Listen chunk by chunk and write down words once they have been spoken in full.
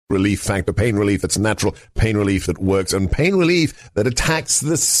Relief Factor. Pain relief that's natural, pain relief that works, and pain relief that attacks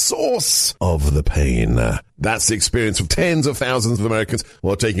the source of the pain. That's the experience of tens of thousands of Americans who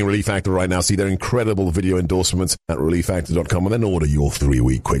are taking Relief Factor right now. See their incredible video endorsements at relieffactor.com and then order your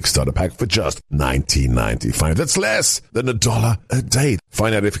 3-week quick starter pack for just $19.95. That's less than $1 a day.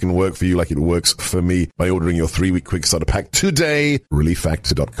 Find out if it can work for you like it works for me by ordering your 3-week quick starter pack today.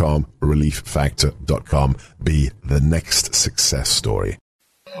 relieffactor.com, relieffactor.com. Be the next success story.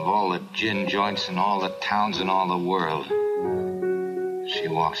 Of all the gin joints in all the towns in all the world, she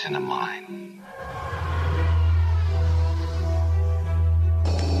walks into mine.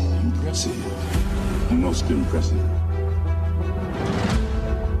 Impressive. Most impressive.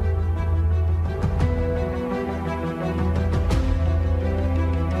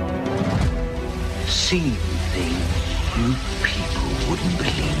 Seen things you people wouldn't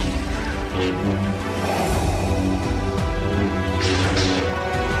believe.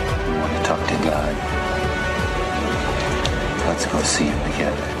 You want to talk to God? Let's go see him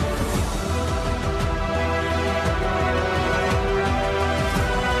together.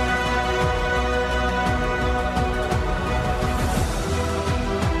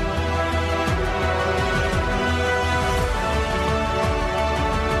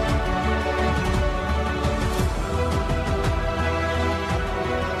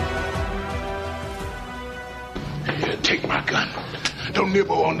 Take my gun. Don't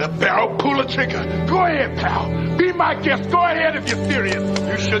nibble on the barrel. Pull the trigger. Go ahead, pal. Be my guest. Go ahead if you're serious.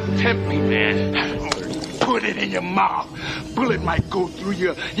 You shouldn't tempt me, man. Put it in your mouth. Bullet might go through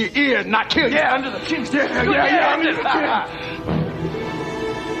your ear, not kill you. Yeah, under the chin. Yeah, under the chin.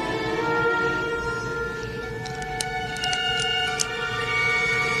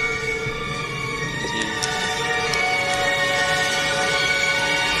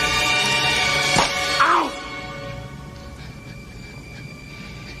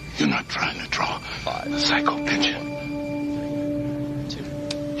 You're not trying to draw a psycho picture.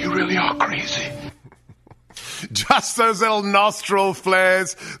 You really are crazy. Just those little nostril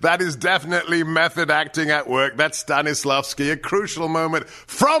flares. That is definitely method acting at work. That's Stanislavski, a crucial moment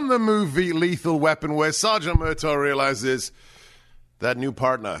from the movie Lethal Weapon where Sergeant Murtaugh realizes that new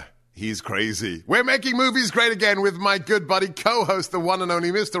partner, he's crazy. We're making movies great again with my good buddy, co-host, the one and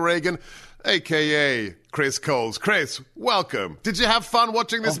only Mr. Reagan, a.k.a. Chris Coles. Chris, welcome. Did you have fun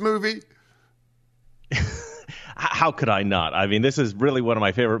watching this movie? How could I not? I mean, this is really one of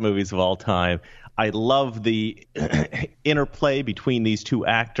my favorite movies of all time. I love the interplay between these two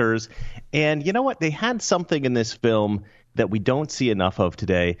actors. And you know what? They had something in this film that we don't see enough of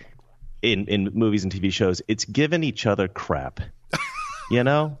today in movies and TV shows. It's giving each other crap. You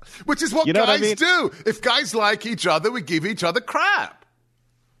know? Which is what guys do. If guys like each other, we give each other crap.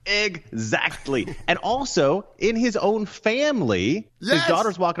 Exactly. And also, in his own family, his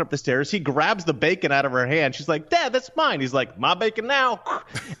daughter's walking up the stairs. He grabs the bacon out of her hand. She's like, Dad, that's mine. He's like, my bacon now.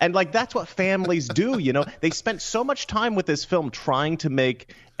 And, like, that's what families do, you know? They spent so much time with this film trying to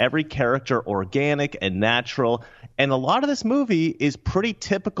make every character organic and natural. And a lot of this movie is pretty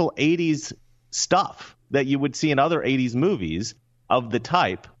typical 80s stuff that you would see in other 80s movies of the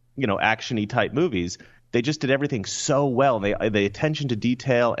type, you know, action-y type movies. They just did everything so well. The attention to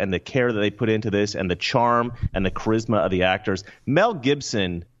detail and the care that they put into this and the charm and the charisma of the actors. Mel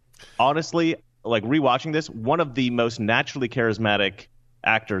Gibson, honestly, like rewatching this, one of the most naturally charismatic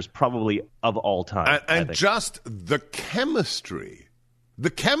actors probably of all time. And just the chemistry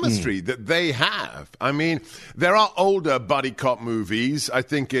that they have. I mean, there are older buddy cop movies, I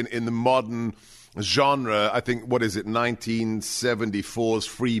think, in the modern genre. I think, 1974's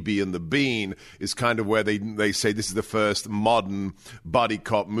Freebie and the Bean is kind of where they say this is the first modern buddy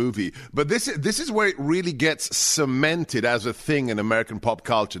cop movie. But this is where it really gets cemented as a thing in American pop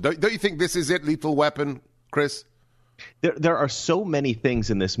culture. Don't you think this is it, Lethal Weapon, Chris? There are so many things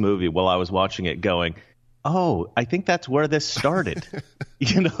in this movie while I was watching it going, oh, I think that's where this started.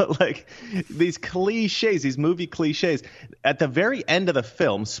 You know, like these cliches, these movie cliches. At the very end of the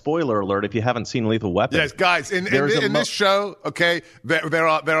film, spoiler alert if you haven't seen Lethal Weapon. Yes, guys, in this show, okay, there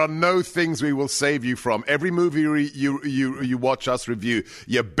are no things we will save you from. Every movie you watch us review,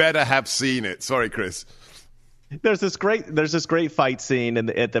 you better have seen it. Sorry, Chris. There's this great fight scene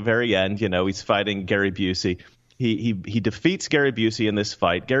at the very end. You know, he's fighting Gary Busey. He defeats Gary Busey in this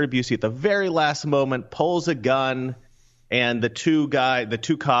fight. Gary Busey at the very last moment pulls a gun, and the two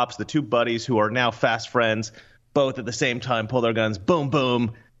cops, the two buddies who are now fast friends, both at the same time pull their guns. Boom,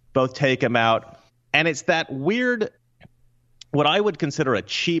 boom, both take him out. And it's that weird, what I would consider a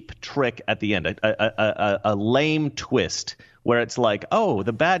cheap trick at the end, a lame twist, where it's like, oh,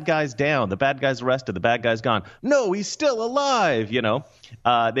 the bad guy's down, the bad guy's arrested, the bad guy's gone. No, he's still alive, you know.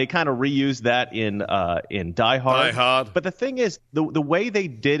 They kind of reused that in Die Hard. Die Hard. But the thing is, the way they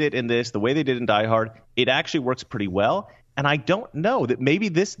did it in this, the way they did in Die Hard, it actually works pretty well. And I don't know that maybe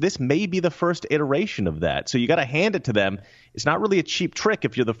this may be the first iteration of that. So you got to hand it to them. It's not really a cheap trick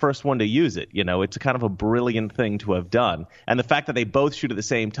if you're the first one to use it. You know, it's kind of a brilliant thing to have done. And the fact that they both shoot at the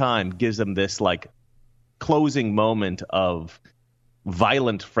same time gives them this like closing moment of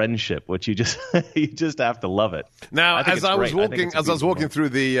violent friendship, which you just have to love it. Now, as I was walking through through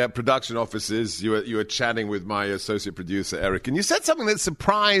the production offices, you were chatting with my associate producer Eric, and you said something that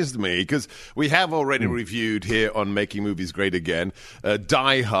surprised me because we have already reviewed here on Making Movies Great Again,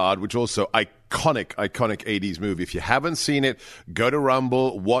 Die Hard, which also iconic 80s movie. If you haven't seen it, go to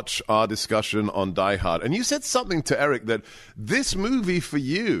Rumble, watch our discussion on Die Hard, and you said something to Eric that this movie for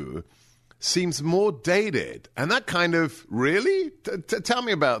you seems more dated. And that kind of, really? Tell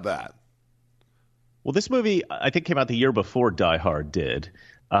me about that. Well, this movie, I think, came out the year before Die Hard did.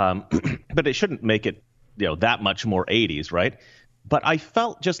 But it shouldn't make it, that much more 80s, right? But I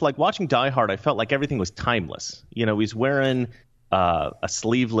felt, just like watching Die Hard, I felt like everything was timeless. He's wearing a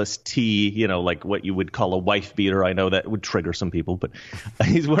sleeveless tee, like what you would call a wife beater. I know that would trigger some people, but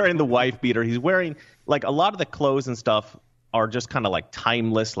he's wearing the wife beater. He's wearing, like, a lot of the clothes and stuff are just kind of like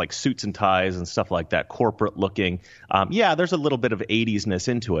timeless, like suits and ties and stuff like that, corporate looking. There's a little bit of 80s-ness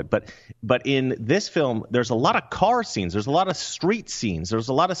into it. But in this film, there's a lot of car scenes. There's a lot of street scenes. There's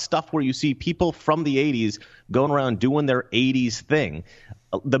a lot of stuff where you see people from the 80s going around doing their 80s thing.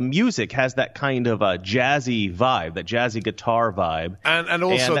 The music has that kind of a jazzy vibe, that jazzy guitar vibe. And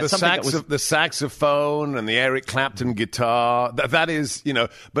also the saxophone and the Eric Clapton guitar. That is,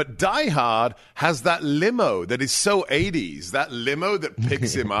 but Die Hard has that limo that is so 80s, that limo that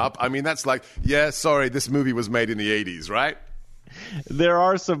picks him up. I mean, that's like, this movie was made in the 80s, right? There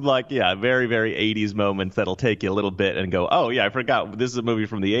are some, very, very 80s moments that'll take you a little bit and go, oh, yeah, I forgot this is a movie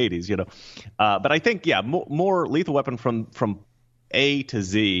from the 80s, But I think, more Lethal Weapon from A to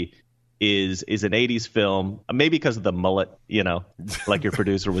Z is an 80s film, maybe because of the mullet, like your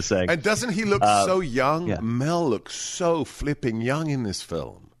producer was saying. And doesn't he look so young? Yeah. Mel looks so flipping young in this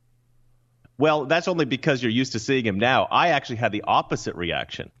film. Well, that's only because you're used to seeing him now. I actually had the opposite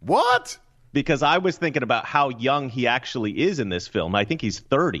reaction. What? Because I was thinking about how young he actually is in this film. I think he's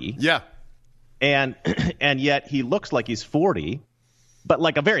 30. Yeah. And yet he looks like he's 40, but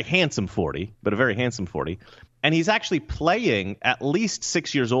like a very handsome 40, And he's actually playing at least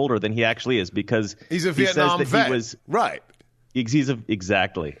 6 years older than he actually is, because he's a Vietnam vet. He was, right.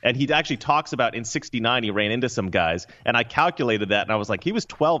 Exactly. And he actually talks about in 69 he ran into some guys, and I calculated that, and I was like, he was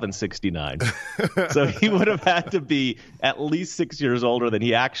 12 in 69. So he would have had to be at least 6 years older than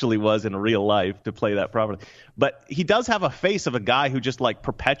he actually was in real life to play that properly. But he does have a face of a guy who just like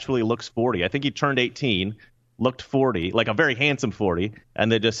perpetually looks 40. I think he turned 18, looked 40, like a very handsome 40, and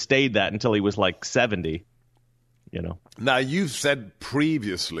then just stayed that until he was like 70. Now, you've said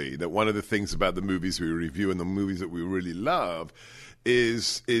previously that one of the things about the movies we review and the movies that we really love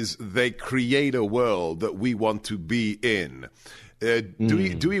is they create a world that we want to be in.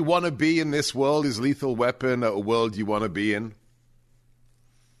 Do we want to be in this world? Is Lethal Weapon a world you want to be in?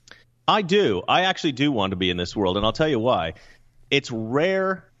 I do. I actually do want to be in this world, and I'll tell you why. It's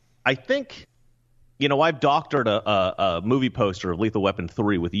rare. I think... I've doctored a movie poster of Lethal Weapon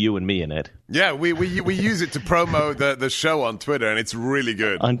 3 with you and me in it. Yeah, we use it to promo the show on Twitter, and it's really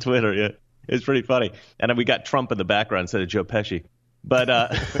good. On Twitter, yeah. It's pretty funny. And then we got Trump in the background instead of Joe Pesci. But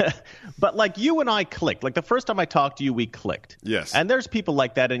but like you and I clicked. Like the first time I talked to you, we clicked. Yes. And there's people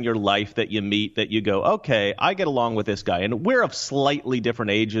like that in your life that you meet that you go, okay, I get along with this guy. And we're of slightly different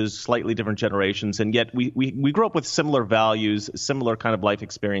ages, slightly different generations, and yet we grew up with similar values, similar kind of life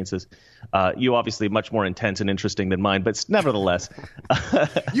experiences. You obviously much more intense and interesting than mine, but nevertheless.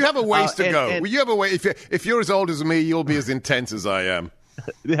 You have a ways to go. You have a way. If you're as old as me, you'll be as intense as I am.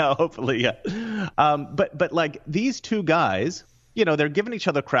 Yeah, hopefully, yeah. But like these two guys, they're giving each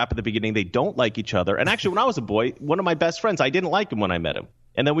other crap at the beginning. They don't like each other. And actually, when I was a boy, one of my best friends, I didn't like him when I met him.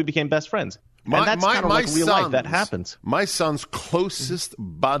 And then we became best friends. And that's kind of like real life. That happens. My son's closest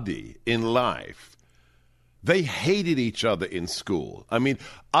buddy in life, they hated each other in school. I mean,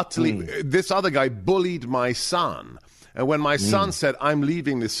 utterly. This other guy bullied my son. And when my son said, I'm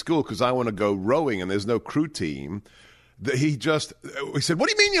leaving this school because I want to go rowing and there's no crew team, he said, what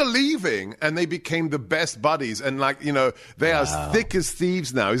do you mean you're leaving? And they became the best buddies. And they are as thick as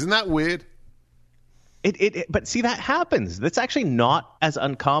thieves now. Isn't that weird? But see, that happens. That's actually not as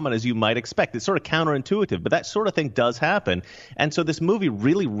uncommon as you might expect. It's sort of counterintuitive, but that sort of thing does happen. And so this movie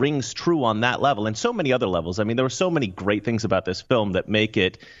really rings true on that level and so many other levels. I mean, there were so many great things about this film that make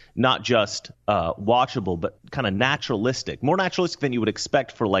it not just watchable, but kind of naturalistic, more naturalistic than you would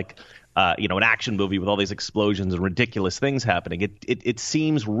expect for like, an action movie with all these explosions and ridiculous things happening. It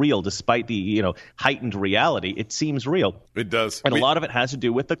seems real despite the, heightened reality. It seems real. It does. And a lot of it has to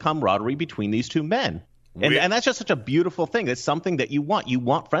do with the camaraderie between these two men. And that's just such a beautiful thing. It's something that you want. You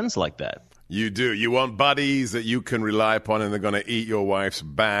want friends like that. You do. You want buddies that you can rely upon, and they're going to eat your wife's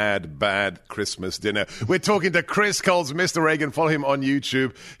bad Christmas dinner. We're talking to Chris Coles, Mr. Reagan. Follow him on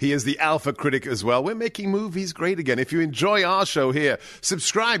YouTube. He is the Alpha Critic as well. We're making movies great again. If you enjoy our show here,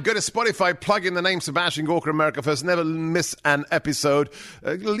 subscribe. Go to Spotify. Plug in the name Sebastian Gorka, America First. Never miss an episode.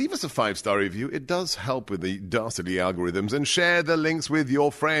 Leave us a 5-star review. It does help with the dastardly algorithms. And share the links with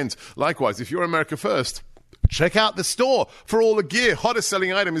your friends. Likewise, if you're America First, check out the store for all the gear. Hottest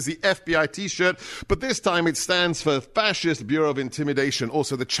selling item is the FBI t-shirt, but this time it stands for Fascist Bureau of Intimidation.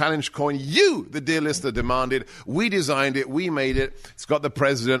 Also the challenge coin you, the dear listener, demanded. We designed it. We made it. It's got the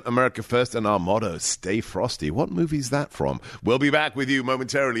president, America First, and our motto, Stay Frosty. What movie is that from? We'll be back with you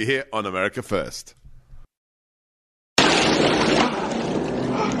momentarily here on America First.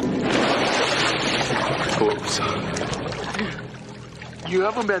 Oops. You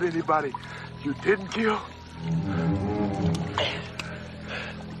ever met anybody you didn't kill?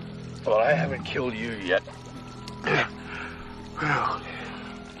 Well, I haven't killed you yet.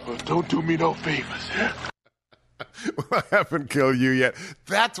 Well, don't do me no favors. I haven't killed you yet.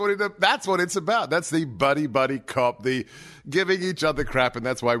 That's what it's about. That's the buddy cop, the giving each other crap, and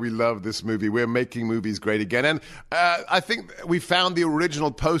that's why we love this movie. We're making movies great again. And I think we found the original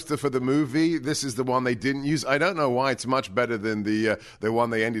poster for the movie. This is the one they didn't use. I don't know why. It's much better than the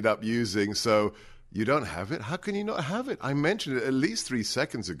one they ended up using. So you don't have it? How can you not have it? I mentioned it at least 3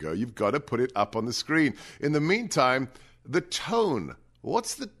 seconds ago. You've got to put it up on the screen. In the meantime, the tone.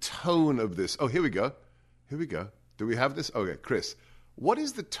 What's the tone of this? Oh, here we go. Do we have this? Okay, Chris, what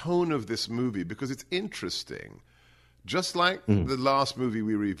is the tone of this movie? Because it's interesting. Just like the last movie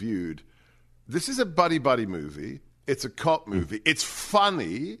we reviewed, this is a buddy movie. It's a cop movie. It's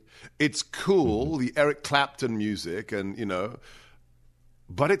funny. It's cool. The Eric Clapton music and,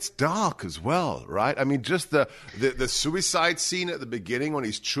 but it's dark as well, right? I mean, just the suicide scene at the beginning when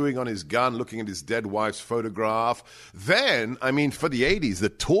he's chewing on his gun, looking at his dead wife's photograph. Then, I mean, for the 80s, the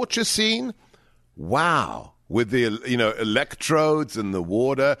torture scene, wow, with the, electrodes and the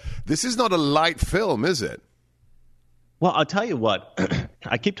water. This is not a light film, is it? Well, I'll tell you what.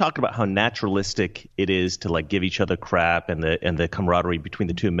 I keep talking about how naturalistic it is to like give each other crap and the camaraderie between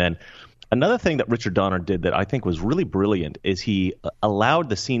the two men. Another thing that Richard Donner did that I think was really brilliant is he allowed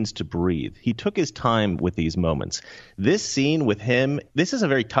the scenes to breathe. He took his time with these moments. This scene with him, this is a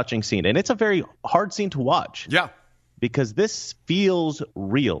very touching scene, and it's a very hard scene to watch. Yeah. Because this feels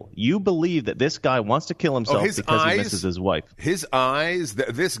real. You believe that this guy wants to kill himself because he misses his wife. His eyes,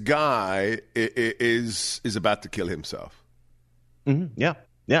 this guy is about to kill himself. Mm-hmm. Yeah.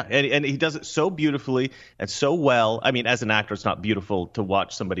 Yeah, and he does it so beautifully and so well. I mean, as an actor, it's not beautiful to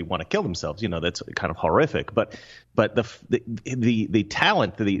watch somebody want to kill themselves. That's kind of horrific. But the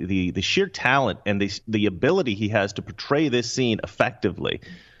talent, the sheer talent, and the ability he has to portray this scene effectively.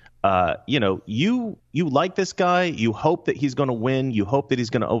 You like this guy. You hope that he's going to win. You hope that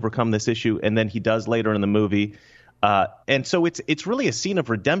he's going to overcome this issue, and then he does later in the movie. And so it's really a scene of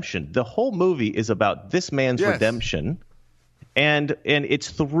redemption. The whole movie is about this man's redemption. And it's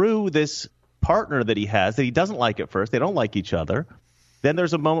through this partner that he has that he doesn't like at first. They don't like each other. Then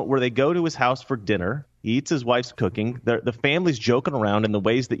there's a moment where they go to his house for dinner. He eats his wife's cooking. The family's joking around in the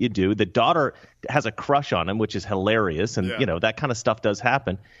ways that you do. The daughter has a crush on him, which is hilarious. And, that kind of stuff does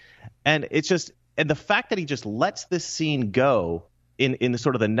happen. And it's just – and the fact that he just lets this scene go in the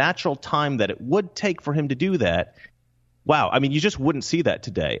sort of the natural time that it would take for him to do that, wow. I mean, you just wouldn't see that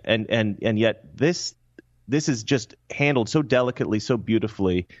today. And yet this is just handled so delicately, so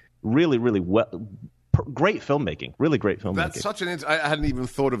beautifully, really, really well. Great filmmaking, really great filmmaking. That's such I hadn't even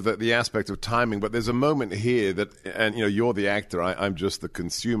thought of the aspect of timing, but there's a moment here that, and you're the actor, I'm just the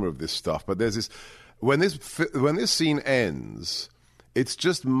consumer of this stuff. But there's this when this scene ends, it's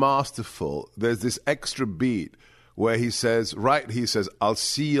just masterful. There's this extra beat where he says, "I'll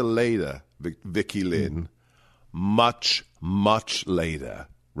see you later, Vicky Lynn, much, much later."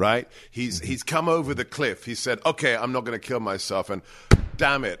 Right? He's come over the cliff. He said, okay, I'm not going to kill myself. And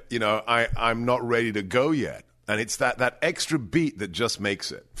damn it, I'm not ready to go yet. And it's that extra beat that just makes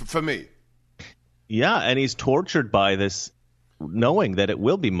it for me. Yeah. And he's tortured by this knowing that it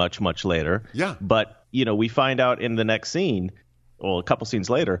will be much, much later. Yeah. But we find out in the next scene, well, a couple scenes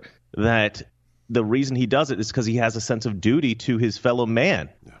later, that the reason he does it is because he has a sense of duty to his fellow man.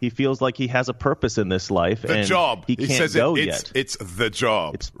 Yeah. He feels like he has a purpose in this life. The and job. He can't go yet. It's the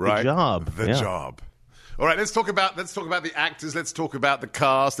job. It's right? the job. The job. All right, let's talk about the actors. Let's talk about the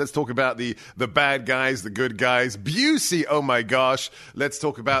cast. Let's talk about the bad guys, the good guys. Busey, oh my gosh. Let's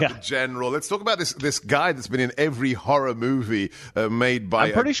talk about the general. Let's talk about this guy that's been in every horror movie made by.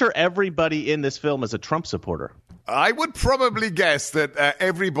 I'm pretty sure everybody in this film is a Trump supporter. I would probably guess that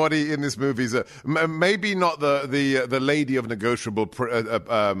everybody in this movie is maybe not the lady of negotiable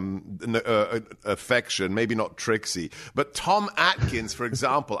affection, maybe not Trixie, but Tom Atkins, for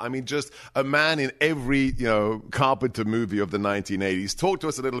example. I mean, just a man in every Carpenter movie of the 1980s. Talk to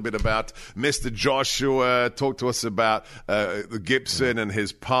us a little bit about Mr. Joshua. Talk to us about Gibson and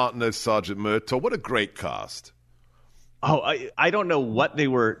his partner Sergeant Murtaugh. What a great cast. Oh, I don't know what they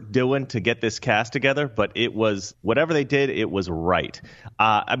were doing to get this cast together, but it was whatever they did, it was right.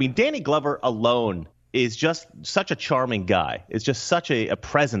 I mean, Danny Glover alone is just such a charming guy. It's just such a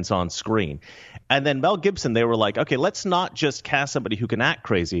presence on screen. And then Mel Gibson, they were like, okay, let's not just cast somebody who can act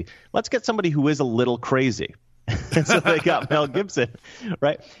crazy. Let's get somebody who is a little crazy. And so they got Mel Gibson,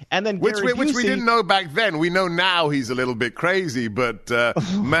 right? And then which we didn't know back then. We know now he's a little bit crazy, but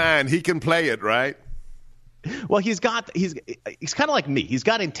man, he can play it, right? Well, he's kind of like me. He's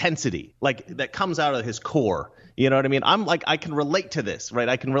got intensity, like that comes out of his core. You know what I mean? I'm like, I can relate to this, right?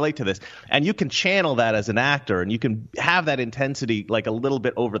 I can relate to this. And you can channel that as an actor, and you can have that intensity like a little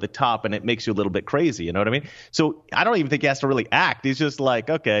bit over the top, and it makes you a little bit crazy. You know what I mean? So I don't even think he has to really act. He's just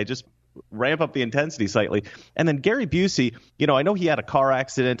like, okay, just ramp up the intensity slightly. And then Gary Busey, I know he had a car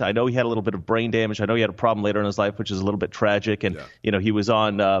accident. I know he had a little bit of brain damage. I know he had a problem later in his life, which is a little bit tragic. And, he was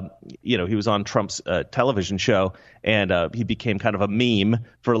on Trump's television show, and he became kind of a meme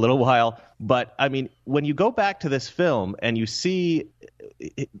for a little while. But, I mean, when you go back to this film and you see,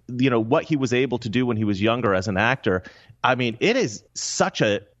 what he was able to do when he was younger as an actor, I mean, it is such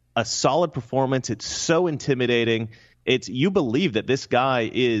a solid performance. It's so intimidating. You believe that this guy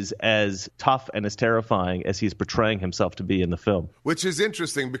is as tough and as terrifying as he's portraying himself to be in the film. Which is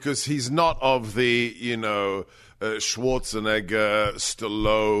interesting because he's not of the, Schwarzenegger,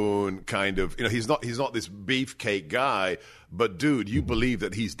 Stallone kind of, he's not this beefcake guy, but dude, you believe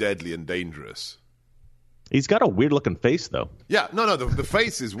that he's deadly and dangerous. He's got a weird looking face, though. Yeah, no, the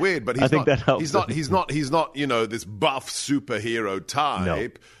face is weird, but he's not this buff superhero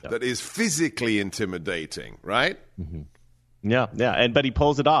type that is physically intimidating, right? Mm-hmm. Yeah, but he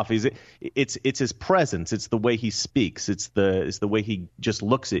pulls it off. It's his presence, it's the way he speaks, it's the way he just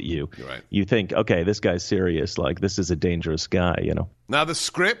looks at you. Right. You think, okay, this guy's serious. Like, this is a dangerous guy, Now, the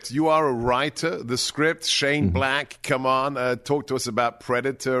script, you are a writer. The script, Shane Black, come on, talk to us about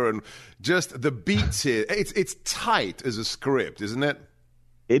Predator and just the beats here. It's tight as a script, isn't it?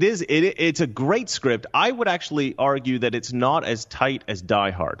 It is. It's a great script. I would actually argue that it's not as tight as Die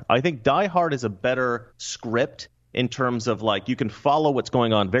Hard. I think Die Hard is a better script in terms of, like, you can follow what's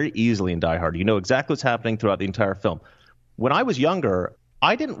going on very easily in Die Hard. You know exactly what's happening throughout the entire film. When I was younger,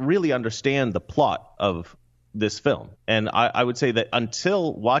 I didn't really understand the plot of this film. And I would say that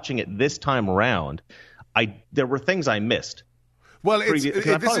until watching it this time around, there were things I missed. Well, this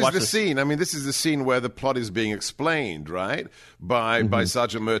is the scene. I mean, this is the scene where the plot is being explained, right, by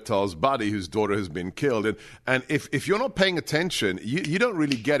Sergeant Murtaugh's buddy, whose daughter has been killed. And if you're not paying attention, you don't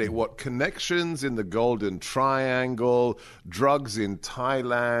really get it. What connections in the Golden Triangle, drugs in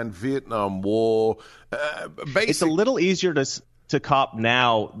Thailand, Vietnam War. It's a little easier to cop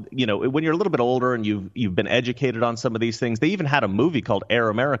now, when you're a little bit older and you've been educated on some of these things. They even had a movie called Air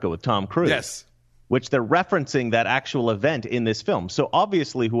America with Tom Cruise. Yes. Which they're referencing that actual event in this film. So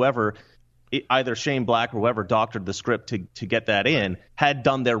obviously whoever, either Shane Black or whoever doctored the script to get that in, had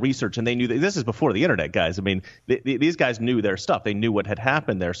done their research, and they knew that this is before the internet, guys. I mean, these guys knew their stuff. They knew what had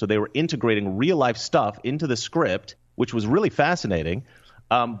happened there. So they were integrating real-life stuff into the script, which was really fascinating.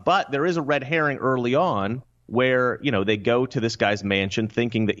 But there is a red herring early on where, they go to this guy's mansion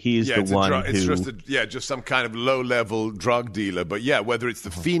thinking that he's the one who... It's just some kind of low-level drug dealer. But, whether it's the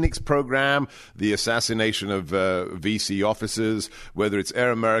Phoenix program, the assassination of VC officers, whether it's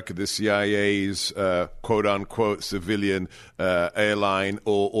Air America, the CIA's quote-unquote civilian airline,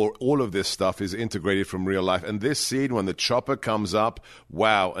 or all of this stuff is integrated from real life. And this scene, when the chopper comes up,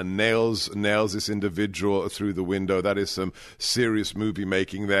 wow, and nails this individual through the window, that is some serious movie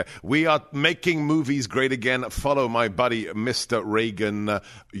making there. We are making movies great again. Follow my buddy Mr. Reagan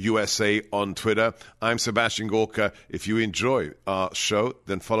USA on Twitter. I'm Sebastian Gorka. If you enjoy our show,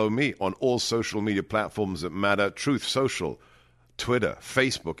 then follow me on all social media platforms that matter. Truth Social. Twitter,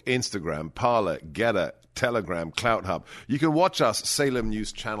 Facebook, Instagram, Parler, Getter, Telegram, CloutHub. You can watch us,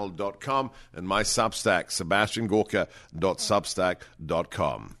 SalemNewsChannel.com, and my Substack,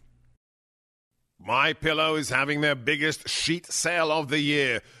 SebastianGorka.substack.com. MyPillow is having their biggest sheet sale of the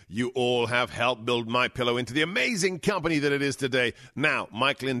year. You all have helped build MyPillow into the amazing company that it is today. Now,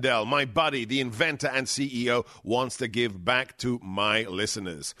 Mike Lindell, my buddy, the inventor and CEO, wants to give back to my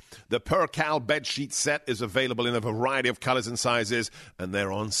listeners. The Percal bedsheet set is available in a variety of colors and sizes, and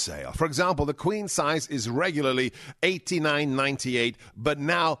they're on sale. For example, the queen size is regularly $89.98, but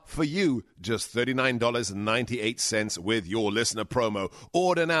now for you, just $39.98 with your listener promo.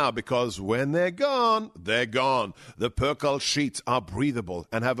 Order now, because when they're gone, they're gone. The Percal sheets are breathable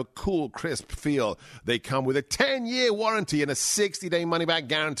and have a cool, crisp feel. They come with a 10-year warranty and a 60-day money-back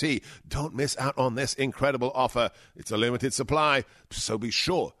guarantee. Don't miss out on this incredible offer. It's a limited supply, so be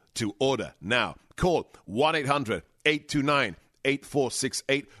sure to order now. Call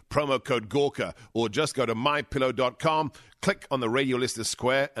 1-800-829-8468, promo code Gorka, or just go to mypillow.com, click on the radio listener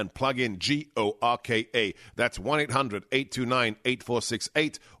square, and plug in GORKA. That's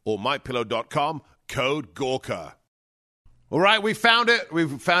 1-800-829-8468 or mypillow.com, code Gorka. All right, we found it. We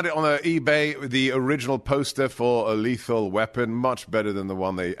found it on eBay, the original poster for a Lethal Weapon, much better than the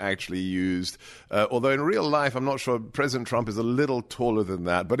one they actually used. Although in real life, I'm not sure, President Trump is a little taller than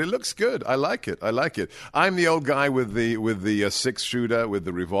that, but it looks good. I like it. I'm the old guy with the six-shooter, with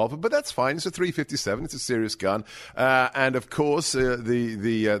the revolver, but that's fine. It's a .357. It's a serious gun. And of course,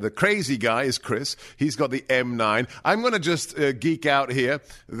 the crazy guy is Chris. He's got the M9. I'm going to just geek out here.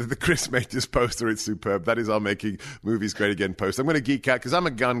 The Chris made this poster. It's superb. That is our Making Movies Great Again post. I'm going to geek out because I'm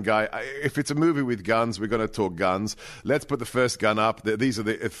a gun guy. If it's a movie with guns, we're going to talk guns. Let's put the first gun up. These are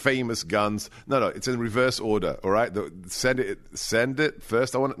the famous guns. No, it's in reverse order. All right, send it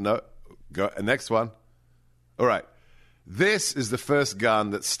first. Go next one. All right. This is the first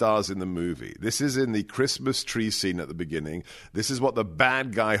gun that stars in the movie. This is in the Christmas tree scene at the beginning. This is what the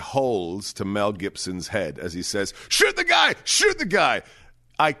bad guy holds to Mel Gibson's head as he says, "Shoot the guy! Shoot the guy!"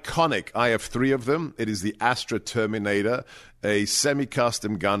 Iconic. I have 3 of them. It is the Astra Terminator, a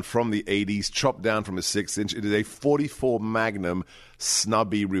semi-custom gun from the 80s, chopped down from a 6-inch. It is a .44 Magnum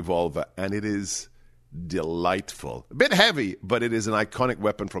snubby revolver, and it is delightful. A bit heavy, but it is an iconic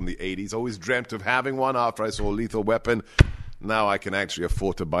weapon from the 80s. Always dreamt of having one after I saw Lethal Weapon. Now I can actually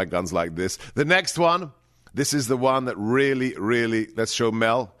afford to buy guns like this. The next one, this is the one that really, let's show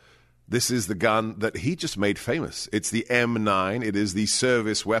Mel. This is the gun that he just made famous. It's the M9. It is the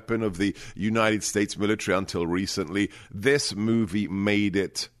service weapon of the United States military until recently. This movie made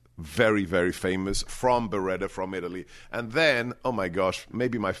it very, very famous, from Beretta, from Italy. And then, oh my gosh,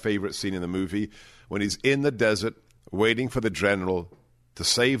 maybe my favorite scene in the movie, when he's in the desert waiting for the general to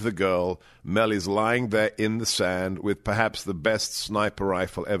save the girl. Mel is lying there in the sand with perhaps the best sniper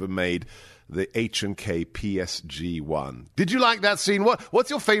rifle ever made, the H&K PSG-1. Did you like that scene? What's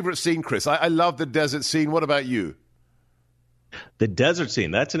your favorite scene, Chris? I love the desert scene. What about you? The desert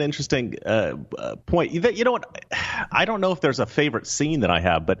scene, that's an interesting point. You know what? I don't know if there's a favorite scene that I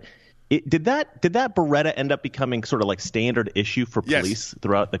have, but did that Beretta end up becoming sort of like standard issue for police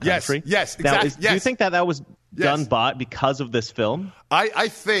throughout the country? Yes, exactly. Do you think that was done because of this film? I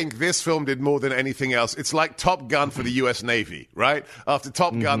think this film did more than anything else. It's like Top Gun for the U.S. Navy, right? After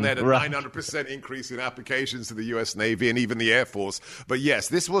Top Gun, they had a 900% increase in applications to the U.S. Navy and even the Air Force. But yes,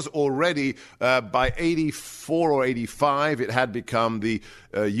 this was already, by 84 or 85, it had become the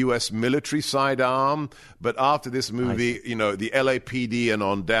U.S. military sidearm. But after this movie, the LAPD and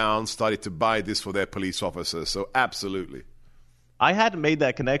on down started to buy this for their police officers. So absolutely. I hadn't made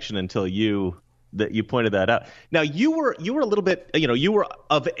that connection until you pointed that out. Now, you were a little bit, you were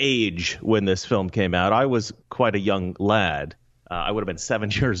of age when this film came out. I was quite a young lad. I would have been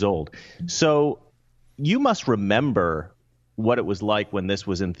 7 years old. So you must remember what it was like when this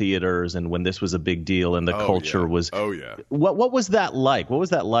was in theaters and when this was a big deal and the culture was. Oh, yeah. What was that like? What was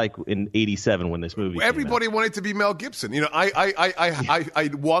that like in 87 when this movie came Everybody out? wanted to be Mel Gibson.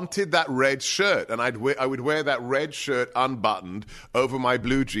 I wanted that red shirt, and I would wear that red shirt unbuttoned over my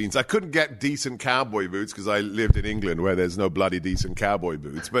blue jeans. I couldn't get decent cowboy boots because I lived in England where there's no bloody decent cowboy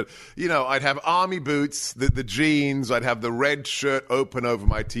boots. But, I'd have army boots, the jeans, I'd have the red shirt open over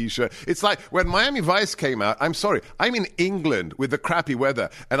my T-shirt. It's like when Miami Vice came out, I'm sorry, I'm in England with the crappy weather,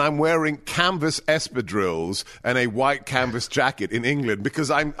 and I'm wearing canvas espadrilles and a white canvas jacket in England because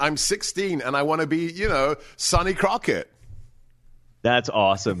I'm 16 and I want to be, Sonny Crockett. That's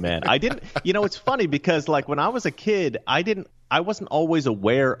awesome, man. I didn't, it's funny because like when I was a kid, I didn't I wasn't always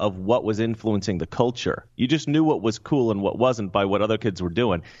aware of what was influencing the culture. You just knew what was cool and what wasn't by what other kids were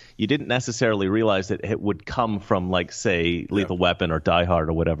doing. You didn't necessarily realize that it would come from, like, say, Lethal Weapon or Die Hard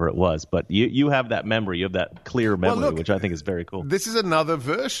or whatever it was. But you have that memory. You have that clear memory, which I think is very cool. This is another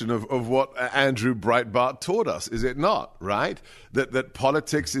version of what Andrew Breitbart taught us, is it not, right? That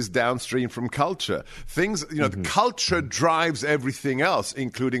politics is downstream from culture. Things, the culture drives everything else,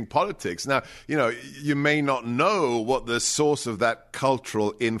 including politics. Now, you may not know what the source of that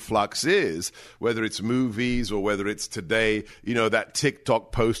cultural influx is, whether it's movies or whether it's today, that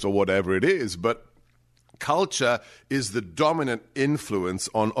TikTok post or whatever it is. But culture is the dominant influence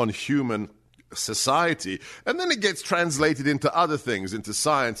on human society, and then it gets translated into other things, into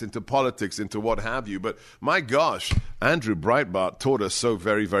science, into politics, into what have you. But my gosh, Andrew Breitbart taught us so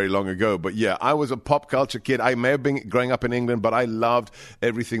very, very long ago. But yeah, I was a pop culture kid. I may have been growing up in England, but I loved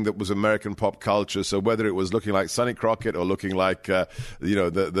everything that was American pop culture. So whether it was looking like Sonny Crockett or looking like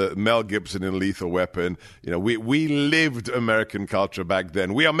the Mel Gibson in Lethal Weapon, we lived American culture back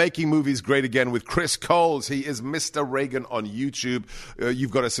then. We are making movies great again with Chris Coles. He is Mr. Reagan on YouTube.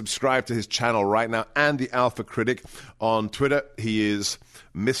 You've got to subscribe to his channel right now, and the Alpha Critic on Twitter. He is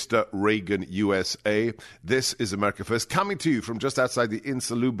Mr. Reagan USA. This is America First, coming to you from just outside the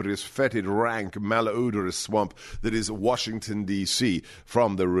insalubrious, fetid, rank, malodorous swamp that is Washington, D.C.,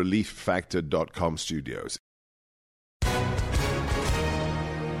 from the ReliefFactor.com studios.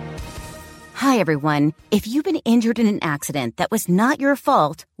 Hi, everyone. If you've been injured in an accident that was not your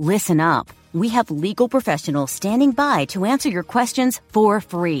fault, listen up. We have legal professionals standing by to answer your questions for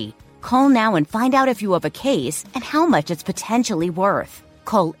free. Call now and find out if you have a case and how much it's potentially worth.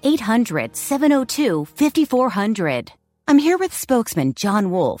 Call 800-702-5400. I'm here with spokesman John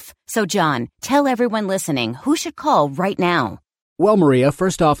Wolf. So, John, tell everyone listening who should call right now. Well, Maria,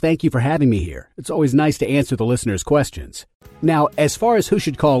 first off, thank you for having me here. It's always nice to answer the listeners' questions. Now, as far as who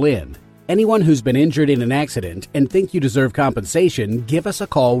should call in, anyone who's been injured in an accident and think you deserve compensation, give us a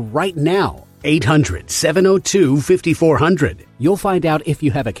call right now. 800-702-5400. You'll find out if you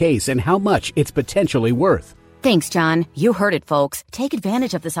have a case and how much it's potentially worth. Thanks, John. You heard it, folks. Take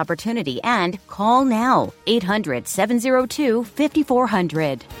advantage of this opportunity and call now.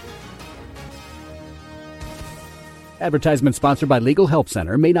 800-702-5400. Advertisement sponsored by Legal Help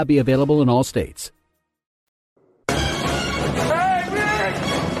Center. May not be available in all states. Hey, man!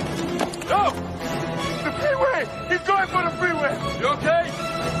 Oh! The freeway! He's going for the freeway! You okay?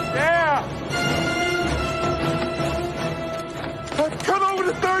 Yeah! Come over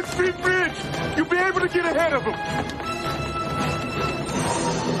the 3rd Street Bridge! You'll be able to get ahead of him!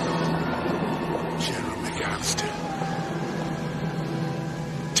 General McAllister,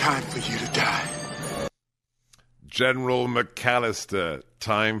 time for you to die. General McAllister,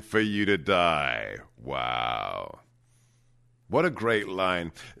 time for you to die. Wow. What a great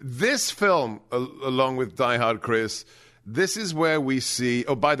line. This film, along with Die Hard, Chris, this is where we see...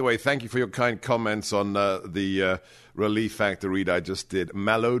 Oh, by the way, thank you for your kind comments on the Relief Factor read I just did.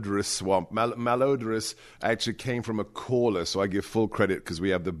 Malodorous Swamp. Malodorous actually came from a caller, so I give full credit because we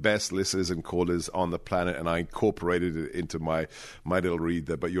have the best listeners and callers on the planet, and I incorporated it into my little read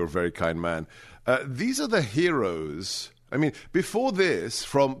there, but you're a very kind man. These are the heroes. I mean, before this,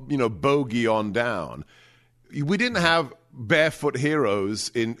 from, Bogey on down, we didn't have barefoot heroes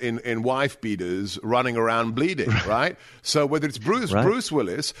in wife beaters running around bleeding, right? So whether it's Bruce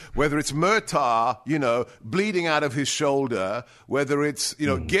Willis, whether it's Murtaugh, bleeding out of his shoulder, whether it's,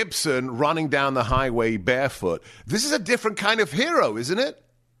 Gibson running down the highway barefoot, this is a different kind of hero, isn't it?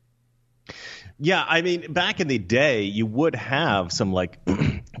 Yeah, I mean, back in the day, you would have some, like,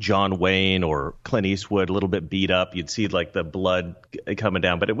 John Wayne or Clint Eastwood a little bit beat up. You'd see, like, the blood coming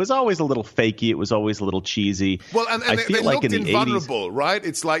down. But it was always a little fakey. It was always a little cheesy. Well, and they looked invulnerable, 80s, right?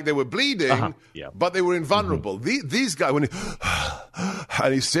 It's like they were bleeding, but they were invulnerable. Mm-hmm. These guys, and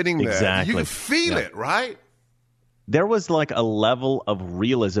he's sitting there, exactly. You can feel it, right? There was like a level of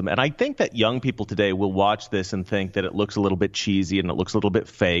realism, and I think that young people today will watch this and think that it looks a little bit cheesy and it looks a little bit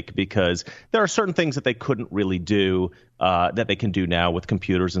fake because there are certain things that they couldn't really do that they can do now with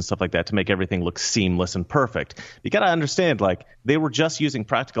computers and stuff like that to make everything look seamless and perfect. You got to understand, like, they were just using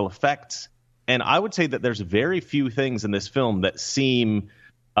practical effects, and I would say that there's very few things in this film that seem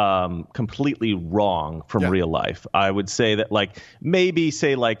completely wrong from real life. I would say that, like, maybe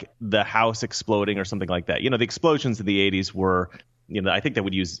say like the house exploding or something like that. The explosions of the 80s were, I think they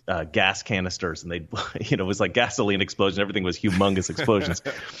would use gas canisters, and they, it was like gasoline explosion. Everything was humongous explosions.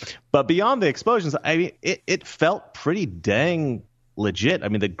 But beyond the explosions, I mean, it felt pretty dang legit. I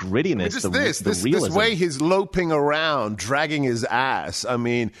mean, the grittiness, the realism. This way he's loping around, dragging his ass. I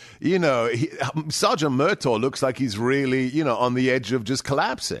mean, Sergeant Murtaugh looks like he's really, on the edge of just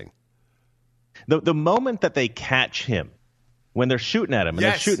collapsing. The moment that they catch him, when they're shooting at him, and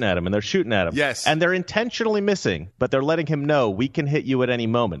they're shooting at him, and they're shooting at him, and they're intentionally missing, but they're letting him know, we can hit you at any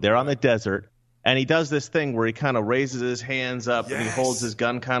moment. They're on the desert, and he does this thing where he kind of raises his hands up, and he holds his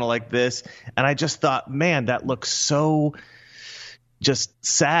gun kind of like this, and I just thought, man, that looks so just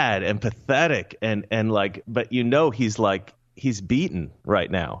sad and pathetic, and like, but he's beaten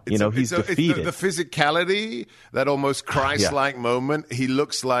right now. He's defeated. It's the physicality, that almost Christ-like moment. He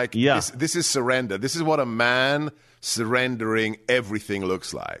looks like this is surrender. This is what a man surrendering everything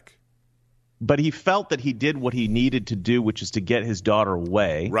looks like. But he felt that he did what he needed to do, which is to get his daughter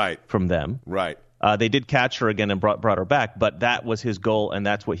away from them. Right. They did catch her again and brought her back, but that was his goal, and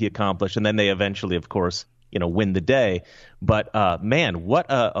that's what he accomplished. And then they eventually, of course, win the day. But man, what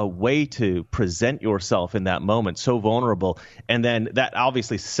a way to present yourself in that moment, so vulnerable. And then that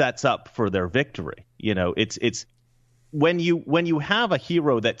obviously sets up for their victory. It's when you have a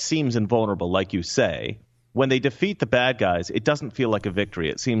hero that seems invulnerable, like you say, when they defeat the bad guys, it doesn't feel like a victory.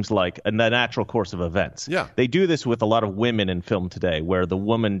 It seems like the natural course of events. Yeah. They do this with a lot of women in film today, where the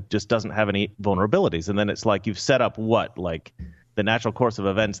woman just doesn't have any vulnerabilities. And then it's like you've set up the natural course of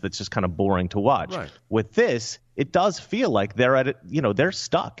events that's just kind of boring to watch. Right. With this, it does feel like they're at it, they're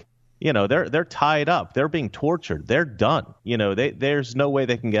stuck. They're tied up. They're being tortured. They're done. There's no way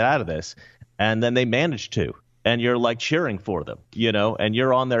they can get out of this. And then they manage to. And you're like cheering for them, and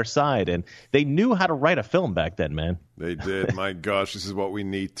you're on their side. And they knew how to write a film back then, man. They did. My gosh, this is what we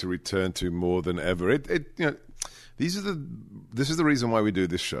need to return to more than ever. This is the reason why we do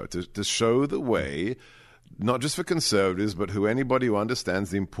this show, to show the way, not just for conservatives, but anybody who understands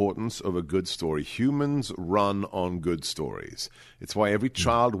the importance of a good story. Humans run on good stories. It's why every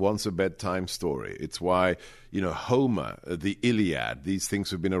child wants a bedtime story. It's why, Homer, the Iliad, these things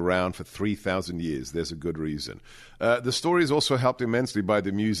have been around for 3,000 years. There's a good reason. The story is also helped immensely by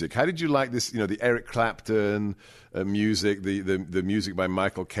the music. How did you like this, the Eric Clapton music, the music by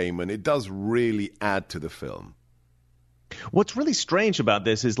Michael Kamen? It does really add to the film. What's really strange about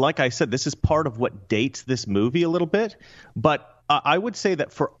this is, like I said, this is part of what dates this movie a little bit. But I would say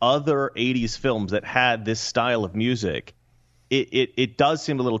that for other 80s films that had this style of music, it does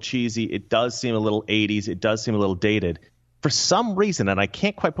seem a little cheesy. It does seem a little 80s. It does seem a little dated. For some reason, and I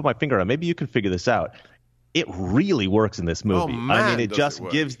can't quite put my finger on it, maybe you can figure this out, it really works in this movie. Oh, man, I mean, it just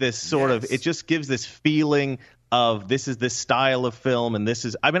gives this sort of – it just gives this feeling of this is this style of film, and this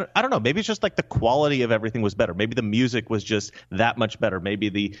is – I mean, I don't know. Maybe it's just like the quality of everything was better. Maybe the music was just that much better. Maybe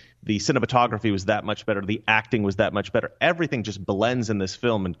the cinematography was that much better. The acting was that much better. Everything just blends in this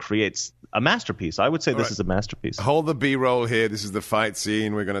film and creates a masterpiece. I would say this is a masterpiece. Hold the B-roll here. This is the fight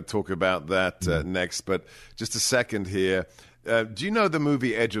scene. We're going to talk about that next. But just a second here. Do you know the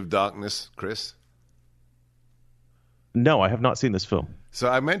movie Edge of Darkness, Chris? No, I have not seen this film. So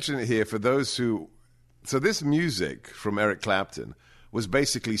I mention it here for those who... So this music from Eric Clapton was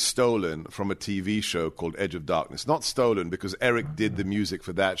basically stolen from a TV show called Edge of Darkness. Not stolen because Eric did the music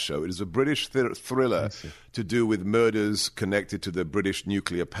for that show. It is a British thriller to do with murders connected to the British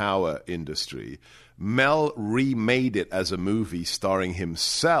nuclear power industry. Mel remade it as a movie starring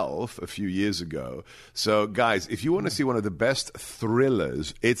himself a few years ago. So, guys, if you want to see one of the best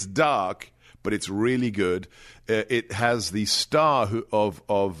thrillers, it's dark, but it's really good. It has the star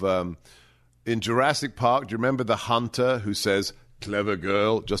in Jurassic Park. Do you remember the hunter who says, "Clever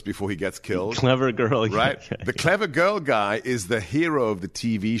girl," just before he gets killed? Clever girl, right? Yeah. The clever girl guy is the hero of the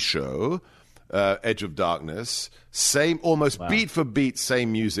TV show, Edge of Darkness. Almost beat for beat,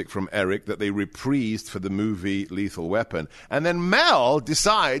 same music from Eric that they reprised for the movie Lethal Weapon. And then Mel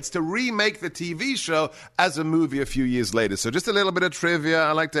decides to remake the TV show as a movie a few years later. So just a little bit of trivia.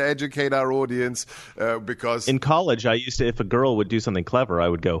 I like to educate our audience because... In college, I used to, if a girl would do something clever, I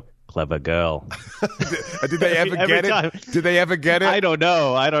would go, "Clever girl." Did they ever get it? Did they ever get it? I don't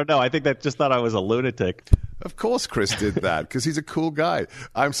know. I think they just thought I was a lunatic. Of course Chris did that, because he's a cool guy.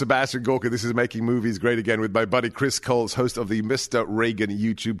 I'm Sebastian Gorka. This is Making Movies Great Again with my buddy Chris Coles, host of the Mr. Reagan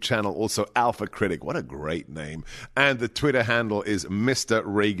YouTube channel, also Alpha Critic. What a great name. And the Twitter handle is Mr.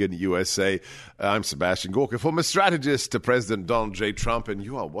 Reagan USA. I'm Sebastian Gorka, former strategist to President Donald J. Trump, and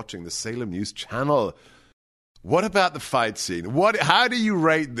you are watching the Salem News Channel. What about the fight scene? How do you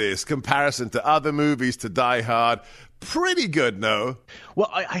rate this comparison to other movies, to Die Hard? Pretty good, no? Well,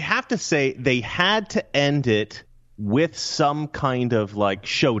 I have to say they had to end it with some kind of like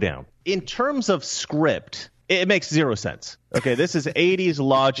showdown. In terms of script, it makes zero sense. Okay, this is 80s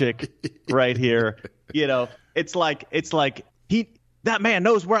logic right here. It's like that man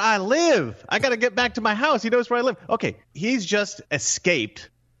knows where I live. I got to get back to my house. He knows where I live. Okay, he's just escaped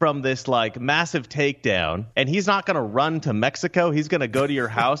from this like massive takedown, and he's not going to run to Mexico. He's going to go to your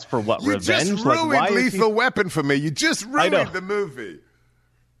house for what? You Revenge? Just ruined Lethal Weapon for me. You just ruined the movie.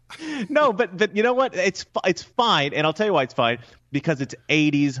 No, but you know what? It's fine, and I'll tell you why it's fine. Because it's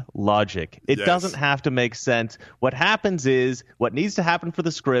 80s logic. It doesn't have to make sense. What happens is what needs to happen for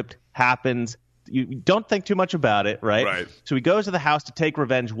the script happens. You don't think too much about it, right? Right. So he goes to the house to take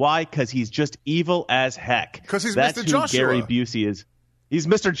revenge. Why? Because he's just evil as heck. Because he's That's Mr. who Joshua. Gary Busey is. He's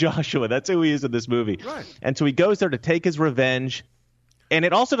Mr. Joshua. That's who he is in this movie. Right. And so he goes there to take his revenge. And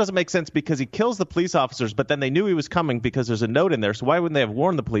it also doesn't make sense because he kills the police officers, but then they knew he was coming because there's a note in there. So why wouldn't they have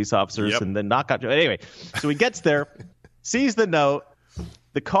warned the police officers and then knock out? Anyway, so he gets there, sees the note.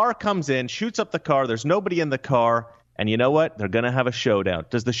 The car comes in, shoots up the car. There's nobody in the car. And you know what? They're going to have a showdown.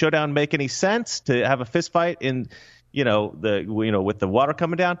 Does the showdown make any sense to have a fist fight in, with the water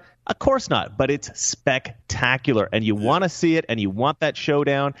coming down? Of course not. But it's spectacular. And you want to see it, and you want that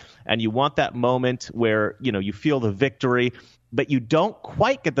showdown, and you want that moment where, you feel the victory. But you don't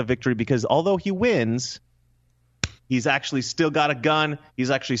quite get the victory because although he wins, he's actually still got a gun.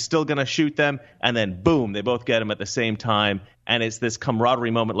 He's actually still going to shoot them. And then, boom, they both get him at the same time. And it's this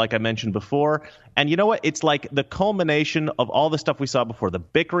camaraderie moment like I mentioned before. And you know what? It's like the culmination of all the stuff we saw before. The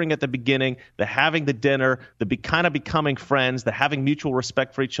bickering at the beginning, the having the dinner, the kind of becoming friends, the having mutual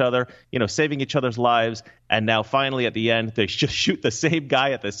respect for each other, saving each other's lives. And now finally at the end, they just shoot the same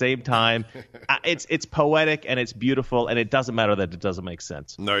guy at the same time. It's poetic and it's beautiful. And it doesn't matter that it doesn't make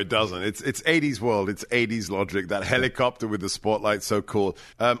sense. No, it doesn't. It's 80s world. It's 80s logic. That helicopter with the spotlight, so cool.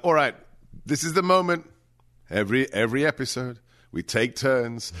 All right. This is the moment. Every episode, we take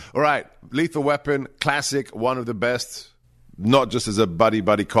turns. All right, Lethal Weapon, classic, one of the best, not just as a buddy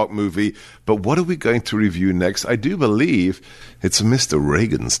cop movie, but what are we going to review next? I do believe it's Mr.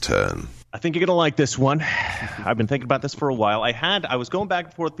 Reagan's turn. I think you're going to like this one. I've been thinking about this for a while. I was going back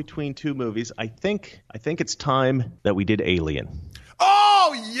and forth between two movies. I think it's time that we did Alien.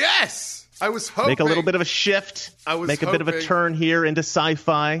 Oh, yes! I was hoping. Make a little bit of a shift. Make a bit of a turn here into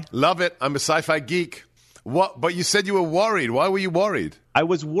sci-fi. Love it. I'm a sci-fi geek. What? But you said you were worried. Why were you worried? I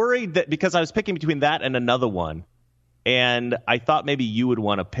was worried that because I was picking between that and another one, and I thought maybe you would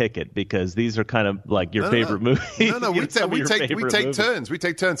want to pick it because these are kind of like your favorite movies. No, we take turns. We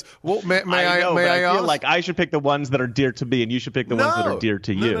take turns. Well, may I I feel ask? like I should pick the ones that are dear to me, and you should pick the ones that are dear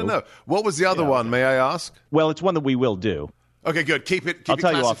to you. No. What was the other one? May I ask? Well, it's one that we will do. Okay, good. Keep it. I'll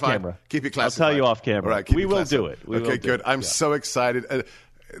tell classified. you off camera. Keep it classified. I'll tell you off camera. All right, we will do it. Okay, good. I'm so excited.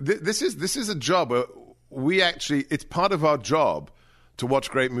 This is a job. It's part of our job to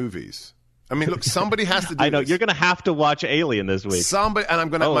watch great movies. I mean, look, somebody has to do I know. this. You're going to have to watch Alien this week. Somebody, and I'm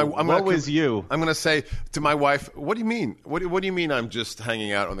going to. you? I'm going to say to my wife, "What do you mean? What do you mean? I'm just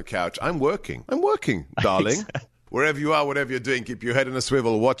hanging out on the couch? I'm working, darling." Wherever you are, whatever you're doing, keep your head in a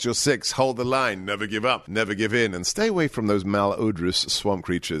swivel, watch your six, hold the line, never give up, never give in, and stay away from those malodorous swamp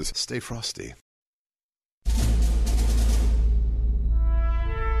creatures. Stay frosty.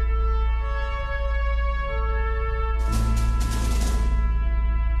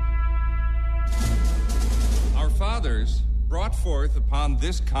 Fathers brought forth upon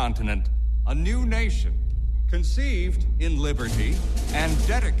this continent a new nation, conceived in liberty and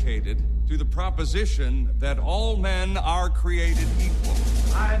dedicated to the proposition that all men are created equal.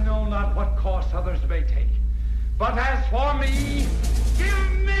 I know not what course others may take, but as for me,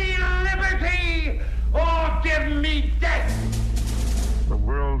 give me liberty or give me death. The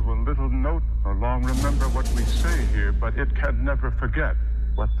world will little note nor long remember what we say here, but it can never forget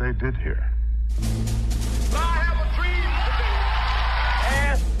what they did here. I have a dream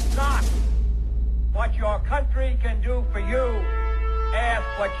Ask not what your country can do for you. Ask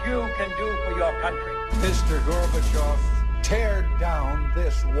what you can do for your country. Mr. Gorbachev, tear down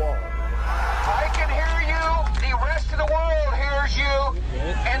this wall. I can hear you. The rest of the world hears you.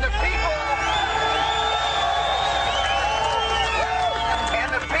 And the people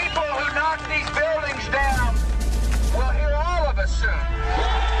who knock these buildings down will hear all of us soon.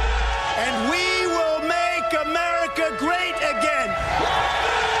 And we will make America great again.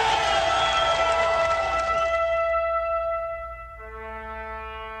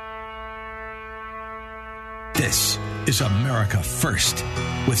 This is America First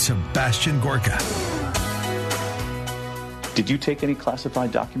with Sebastian Gorka. Did you take any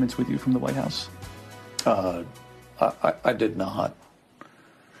classified documents with you from the White House? I did not.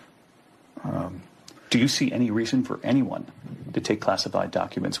 Do you see any reason for anyone to take classified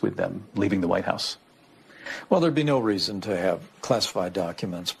documents with them leaving the White House? Well, there'd be no reason to have classified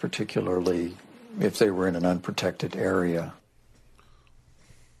documents, particularly if they were in an unprotected area.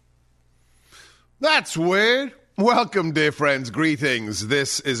 That's weird. Welcome, dear friends. Greetings.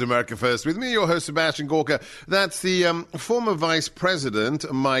 This is America First with me, your host, Sebastian Gorka. That's the former Vice President,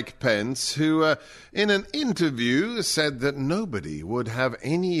 Mike Pence, who, in an interview, said that nobody would have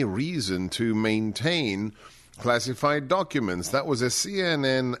any reason to maintain classified documents. That was a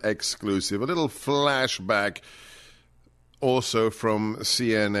CNN exclusive. A little flashback also from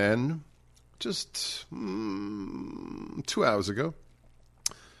CNN just 2 hours ago.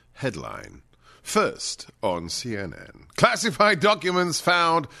 Headline. First on CNN. Classified documents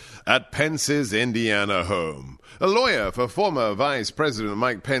found at Pence's Indiana home. A lawyer for former Vice President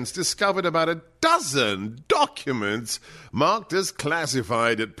Mike Pence discovered about a dozen documents marked as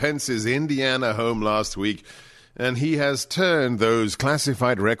classified at Pence's Indiana home last week, and he has turned those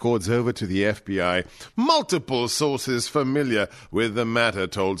classified records over to the FBI. Multiple sources familiar with the matter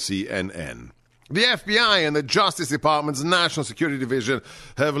told CNN. The FBI and the Justice Department's National Security Division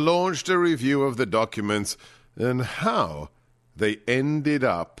have launched a review of the documents and how they ended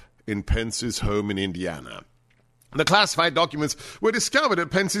up in Pence's home in Indiana. The classified documents were discovered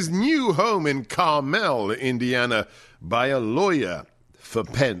at Pence's new home in Carmel, Indiana, by a lawyer for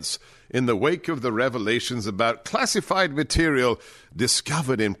Pence in the wake of the revelations about classified material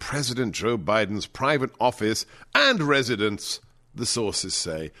discovered in President Joe Biden's private office and residence, the sources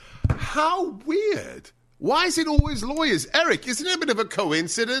say. How weird. Why is it always lawyers? Eric, isn't it a bit of a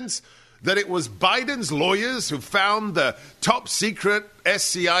coincidence that it was Biden's lawyers who found the top secret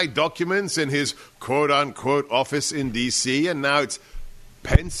SCI documents in his quote-unquote office in D.C., and now it's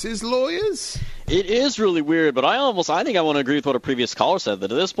Pence's lawyers? It is really weird, but I think I want to agree with what a previous caller said,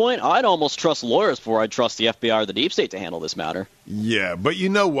 that at this point, I'd almost trust lawyers before I'd trust the FBI or the deep state to handle this matter. Yeah, but you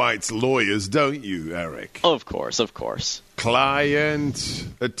know why it's lawyers, don't you, Eric? Of course, of course. Client,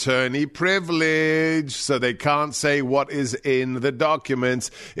 attorney privilege, so they can't say what is in the documents.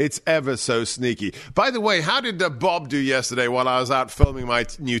 It's ever so sneaky. By the way, how did Bob do yesterday while I was out filming my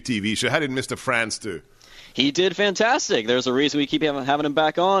new TV show? How did Mr. France do? He did fantastic. There's a reason we keep having him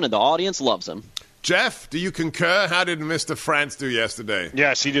back on, and the audience loves him. Jeff, do you concur? How did Mr. France do yesterday?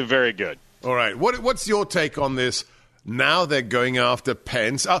 Yes, he did very good. All right. What's your take on this? Now they're going after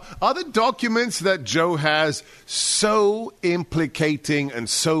Pence. Are the documents that Joe has so implicating and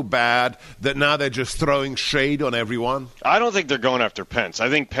so bad that now they're just throwing shade on everyone? I don't think they're going after Pence. I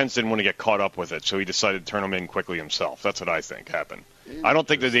think Pence didn't want to get caught up with it, so he decided to turn them in quickly himself. That's what I think happened. I don't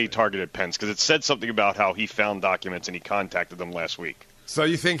think that they targeted Pence because it said something about how he found documents and he contacted them last week. So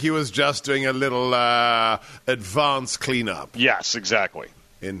you think he was just doing a little advanced cleanup? Yes, exactly.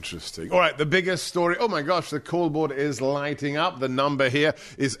 Interesting. All right, the biggest story. Oh, my gosh, the call board is lighting up. The number here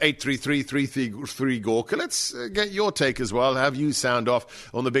is 833-333-GORKA. Let's get your take as well. Have you sound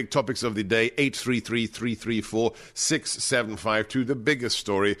off on the big topics of the day. 833-334-6752. The biggest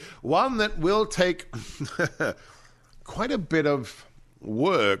story. One that will take quite a bit of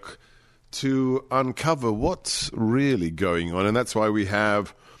work to uncover what's really going on. And that's why we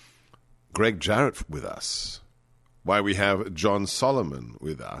have Greg Jarrett with us. Why we have John Solomon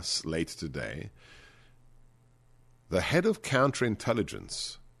with us later today. The head of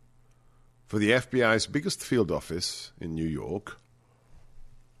counterintelligence for the FBI's biggest field office in New York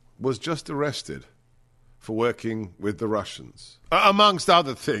was just arrested for working with the Russians. Amongst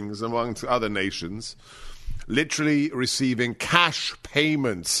other things, amongst other nations, literally receiving cash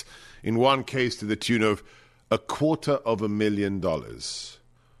payments, in one case to the tune of $250,000.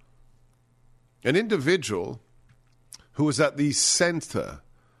 An individual who was at the center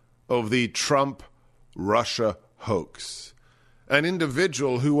of the Trump-Russia hoax. An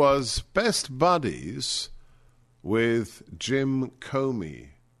individual who was best buddies with Jim Comey.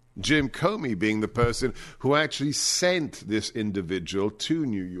 Jim Comey being the person who actually sent this individual to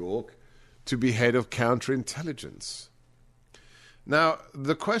New York to be head of counterintelligence. Now,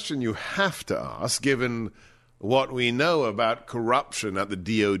 the question you have to ask, given what we know about corruption at the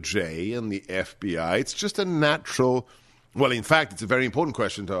DOJ and the FBI, it's just a natural... Well, in fact, it's a very important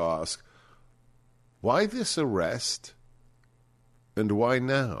question to ask. Why this arrest and why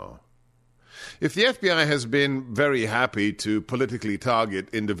now? If the FBI has been very happy to politically target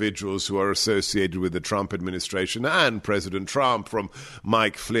individuals who are associated with the Trump administration and President Trump, from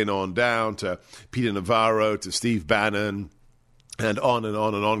Mike Flynn on down to Peter Navarro to Steve Bannon and on and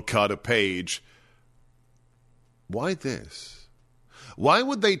on and on, Carter Page, why this? Why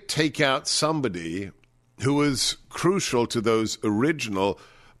would they take out somebody who was crucial to those original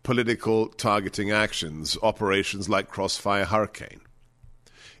political targeting actions, operations like Crossfire Hurricane?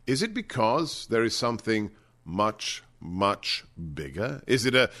 Is it because there is something much much bigger? Is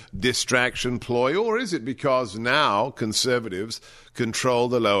it a distraction ploy, or is it because now conservatives control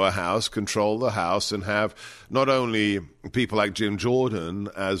the lower house, control the House, and have not only people like Jim Jordan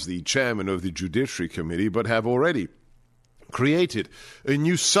as the chairman of the Judiciary Committee, but have already created a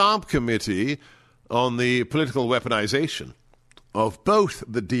new subcommittee on the political weaponization of both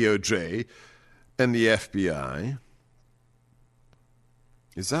the DOJ and the FBI?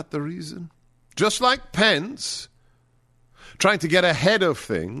 Is that the reason? Just like Pence trying to get ahead of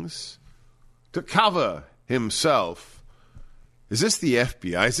things to cover himself. Is this the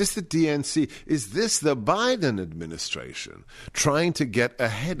FBI? Is this the DNC? Is this the Biden administration trying to get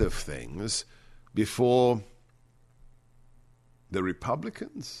ahead of things before the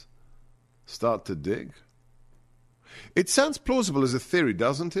Republicans start to dig? It sounds plausible as a theory,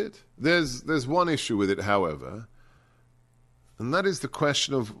 doesn't it? There's one issue with it, however, and that is the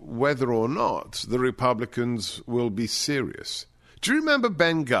question of whether or not the Republicans will be serious. Do you remember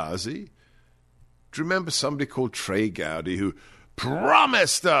Benghazi? Do you remember somebody called Trey Gowdy who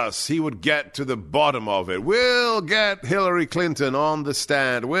promised us he would get to the bottom of it? We'll get Hillary Clinton on the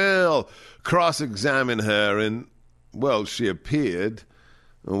stand. We'll cross-examine her. And, well, she appeared.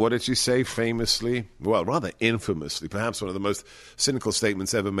 And what did she say famously? Well, rather infamously. Perhaps one of the most cynical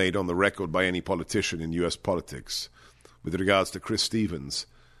statements ever made on the record by any politician in U.S. politics, with regards to Chris Stevens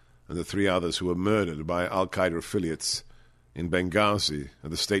and the 3 others who were murdered by al-Qaeda affiliates in Benghazi at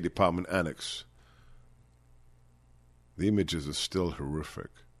the State Department Annex. The images are still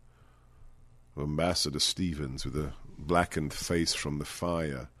horrific. Of Ambassador Stevens with a blackened face from the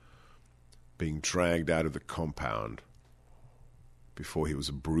fire being dragged out of the compound before he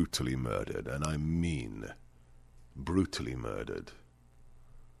was brutally murdered, and I mean brutally murdered.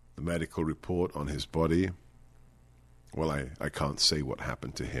 The medical report on his body, well, I can't say what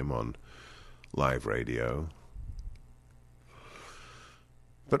happened to him on live radio.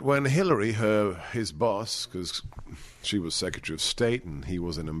 But when Hillary, his boss, because she was Secretary of State and he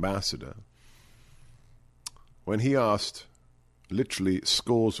was an ambassador, when he asked literally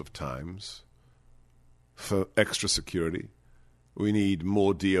scores of times for extra security, we need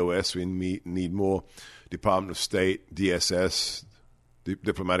more DOS, we need more Department of State, DSS,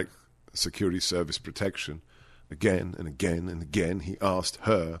 Diplomatic Security Service protection, again and again and again, he asked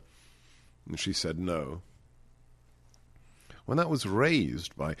her, and she said no. When that was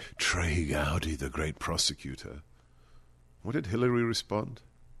raised by Trey Gowdy, the great prosecutor, what did Hillary respond?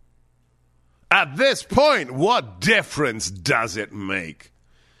 At this point, what difference does it make?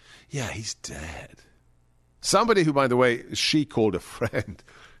 Yeah, he's dead. Somebody who, by the way, she called a friend.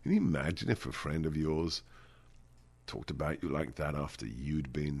 Can you imagine if a friend of yours talked about you like that after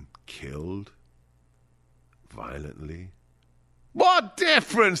you'd been killed violently? What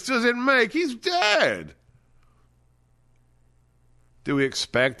difference does it make? He's dead. Do we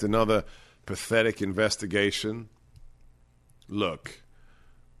expect another pathetic investigation? Look,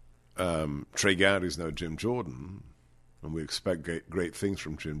 Trey Gowdy's no Jim Jordan, and we expect great things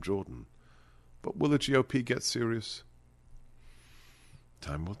from Jim Jordan. But will the GOP get serious?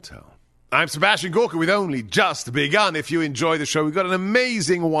 Time will tell. I'm Sebastian Gorka with Only Just Begun. If you enjoy the show, we've got an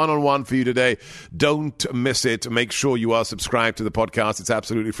amazing one-on-one for you today. Don't miss it. Make sure you are subscribed to the podcast. It's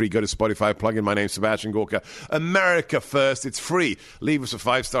absolutely free. Go to Spotify, plug in my name, Sebastian Gorka. America First. It's free. Leave us a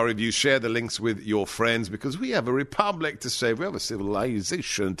 5-star review. Share the links with your friends because we have a republic to save. We have a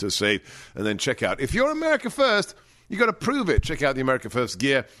civilization to save. And then check out. If you're America First, you got to prove it. Check out the America First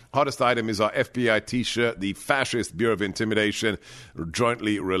gear. Hottest item is our FBI T-shirt, the Fascist Bureau of Intimidation,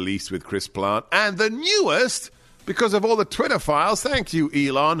 jointly released with Chris Plant. And the newest, because of all the Twitter files, thank you,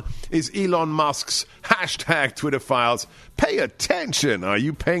 Elon, is Elon Musk's hashtag Twitter files. Pay attention. Are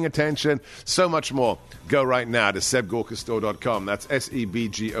you paying attention? So much more. Go right now to SebGorkaStore.com. That's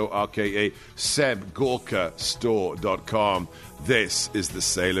SEBGORKA, SebGorkaStore.com. This is the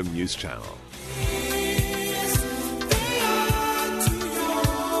Salem News Channel.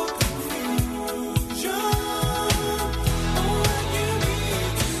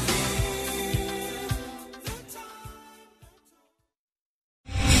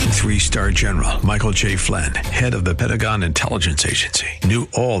 Three-star General Michael J. Flynn, head of the Pentagon Intelligence Agency, knew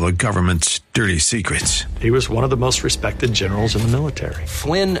all the government's dirty secrets. He was one of the most respected generals in the military.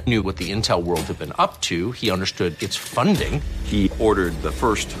 Flynn knew what the intel world had been up to. He understood its funding. He ordered the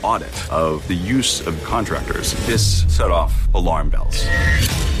first audit of the use of contractors. This set off alarm bells.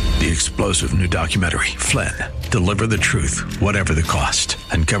 The explosive new documentary, Flynn, Deliver the truth, whatever the cost.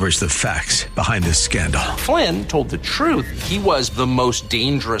 Uncovers the facts behind this scandal. Flynn told the truth. He was the most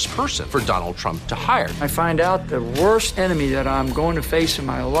dangerous person for Donald Trump to hire. I find out the worst enemy that I'm going to face in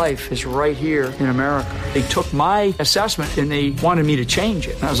my life is right here in America. They took my assessment and they wanted me to change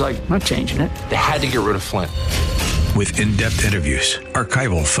it. And I was like, I'm not changing it. They had to get rid of Flynn. With in-depth interviews,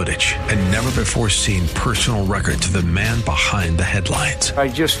 archival footage, and never-before-seen personal records of the man behind the headlines. I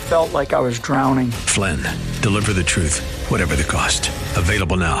just felt like I was drowning. Flynn, deliver the truth, whatever the cost.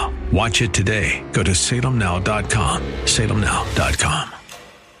 Available now. Watch it today. Go to salemnow.com. salemnow.com.